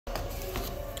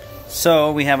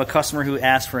So we have a customer who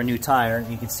asked for a new tire.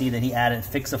 You can see that he added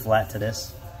Fix-A-Flat to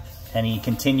this, and he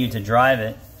continued to drive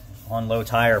it on low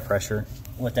tire pressure.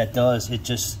 What that does, it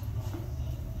just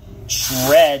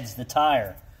shreds the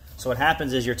tire. So what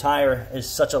happens is your tire is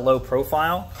such a low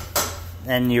profile,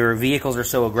 and your vehicles are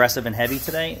so aggressive and heavy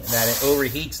today that it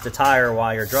overheats the tire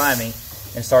while you're driving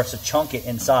and starts to chunk it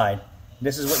inside.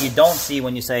 This is what you don't see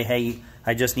when you say, hey,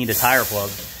 I just need a tire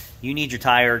plug. You need your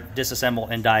tire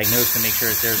disassembled and diagnosed to make sure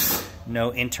that there's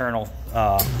no internal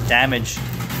damage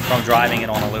from driving it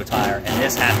on a low tire. And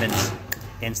this happens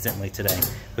instantly today.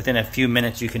 Within a few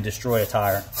minutes, you can destroy a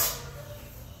tire.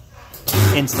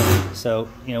 Instantly. So,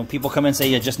 you know, people come in and say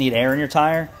you just need air in your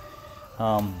tire.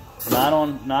 Not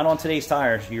on today's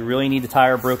tires. You really need the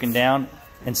tire broken down,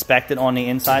 inspect it on the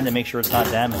inside to make sure it's not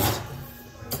damaged.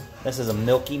 This is a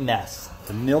milky mess. It's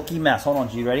a milky mess. Hold on,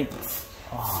 G, ready?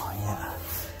 Oh, yeah.